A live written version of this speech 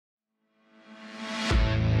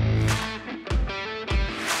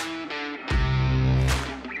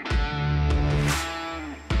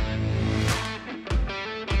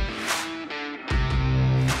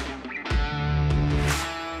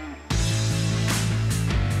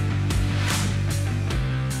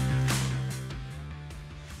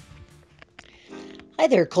Hi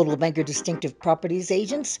there, Coldwell Banker Distinctive Properties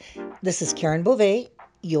agents. This is Karen Beauvais,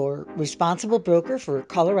 your responsible broker for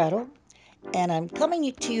Colorado, and I'm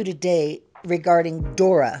coming to you today regarding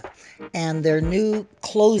DORA and their new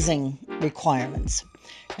closing requirements.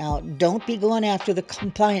 Now, don't be going after the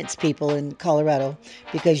compliance people in Colorado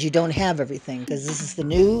because you don't have everything, because this is the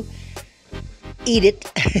new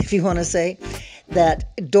edict, if you want to say,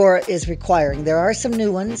 that DORA is requiring. There are some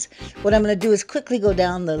new ones. What I'm going to do is quickly go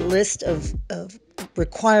down the list of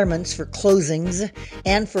requirements for closings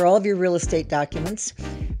and for all of your real estate documents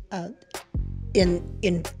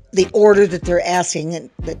in the order that they're asking. And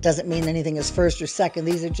that doesn't mean anything is first or second.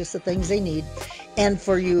 These are just the things they need. And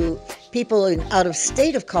for you people out of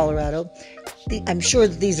state of Colorado, I'm sure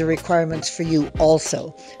that these are requirements for you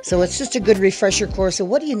also. So it's just a good refresher course of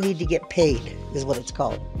what do you need to get paid is what it's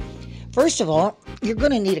called. First of all, you're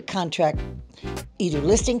going to need a contract, either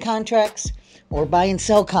listing contracts or buy and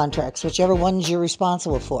sell contracts, whichever ones you're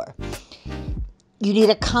responsible for. You need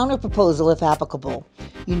a counter proposal if applicable.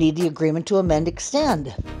 You need the agreement to amend,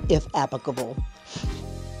 extend if applicable.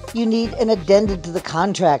 You need an addendum to the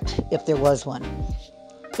contract if there was one.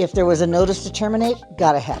 If there was a notice to terminate,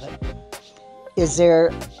 gotta have it. Is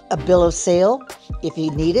there a bill of sale? If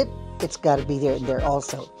you need it, it's got to be there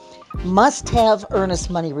also. Must have earnest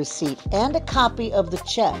money receipt and a copy of the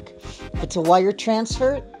check. If it's a wire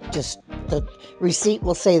transfer, just the receipt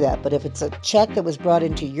will say that. But if it's a check that was brought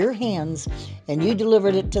into your hands and you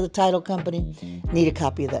delivered it to the title company, need a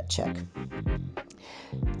copy of that check.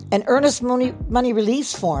 An earnest money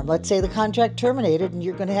release form. Let's say the contract terminated and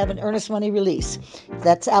you're going to have an earnest money release. If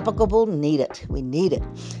that's applicable, need it. We need it.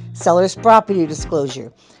 Seller's property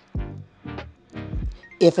disclosure.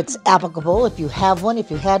 If it's applicable, if you have one,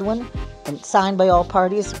 if you had one, and signed by all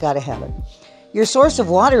parties, got to have it. Your source of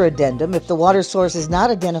water addendum, if the water source is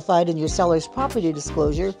not identified in your seller's property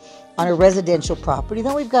disclosure on a residential property,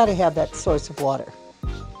 then we've got to have that source of water.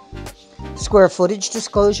 Square footage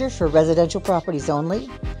disclosure for residential properties only.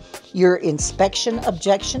 Your inspection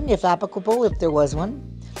objection, if applicable, if there was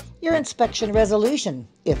one. Your inspection resolution,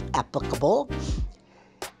 if applicable.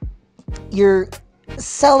 Your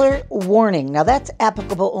seller warning. Now that's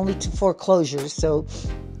applicable only to foreclosures, so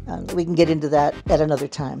we can get into that at another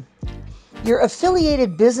time. Your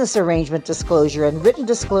affiliated business arrangement disclosure and written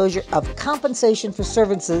disclosure of compensation for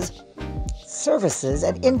services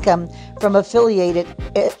and income from affiliated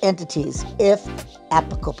entities, if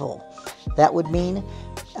applicable. That would mean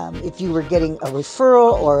if you were getting a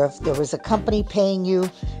referral or if there was a company paying you,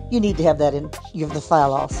 you need to have that in the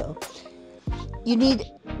file also. You need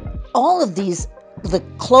all of these, the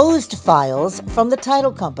closed files from the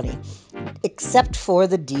title company, except for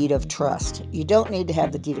the deed of trust. You don't need to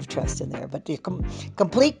have the deed of trust in there, but the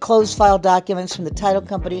complete closed file documents from the title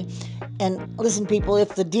company. And listen, people,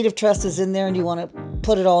 if the deed of trust is in there and you want to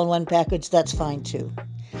put it all in one package, that's fine too.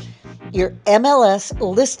 Your MLS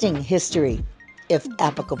listing history, if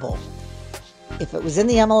applicable. If it was in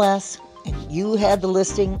the MLS and you had the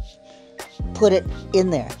listing, put it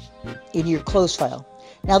in there, in your closed file.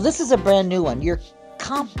 Now, this is a brand new one. Your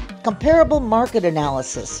comparable market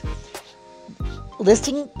analysis.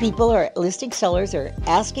 Listing sellers are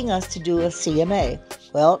asking us to do a CMA.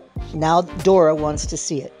 Well, now DORA wants to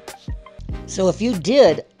see it. So if you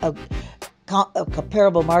did a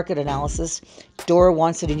comparable market analysis, DORA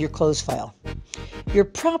wants it in your closed file. Your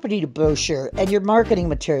property brochure and your marketing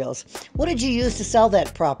materials. What did you use to sell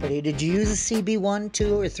that property? Did you use a CB1,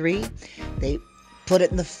 2, or 3? They put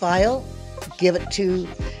it in the file, give it to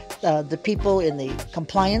the people in the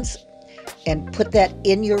compliance, and put that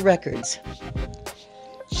in your records.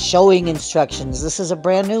 Showing instructions. This is a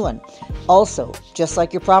brand new one. Also, just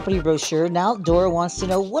like your property brochure, now DORA wants to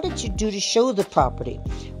know, what did you do to show the property?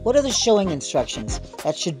 What are the showing instructions?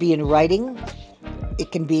 That should be in writing.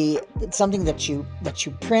 It can be something that you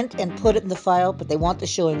print and put it in the file, but they want the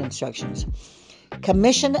showing instructions.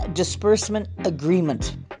 Commission disbursement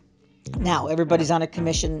agreement. Now, everybody's on a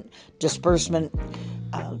commission disbursement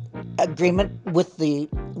agreement with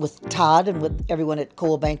Todd and with everyone at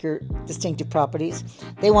Coldwell Banker Distinctive Properties.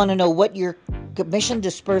 They want to know what your commission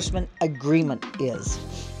disbursement agreement is.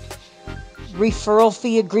 Referral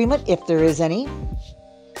fee agreement, if there is any.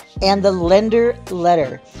 And the lender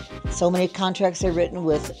letter. So many contracts are written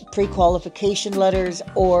with pre-qualification letters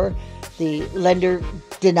or the lender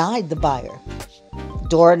denied the buyer.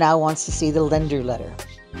 DORA now wants to see the lender letter.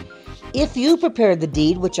 If you prepared the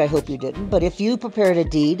deed, which I hope you didn't, but if you prepared a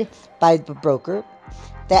deed by the broker,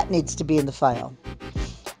 that needs to be in the file.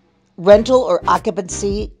 Rental or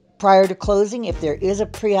occupancy prior to closing, if there is a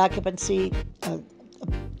pre-occupancy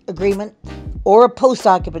agreement or a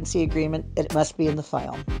post-occupancy agreement, it must be in the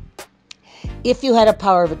file. If you had a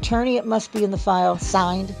power of attorney, it must be in the file,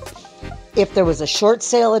 signed. If there was a short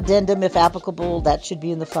sale addendum, if applicable, that should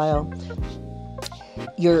be in the file.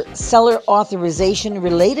 Your seller authorization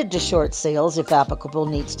related to short sales, if applicable,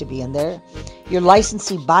 needs to be in there. Your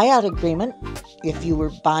licensee buyout agreement, if you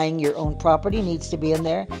were buying your own property, needs to be in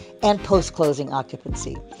there. And post-closing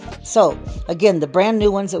occupancy. So, again, the brand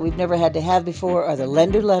new ones that we've never had to have before are the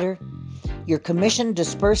lender letter, your commission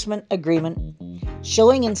disbursement agreement,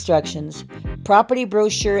 showing instructions, property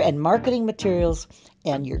brochure and marketing materials,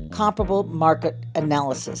 and your comparable market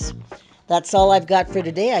analysis. That's all I've got for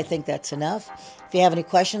today. I think that's enough. If you have any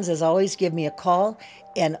questions, as always, give me a call,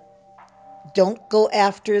 and don't go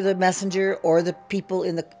after the messenger or the people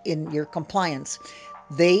in your compliance.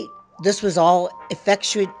 This was all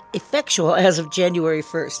effectual as of January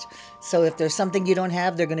 1st. So if there's something you don't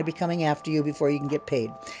have, they're going to be coming after you before you can get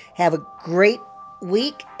paid. Have a great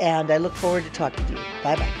week, and I look forward to talking to you.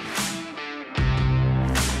 Bye-bye.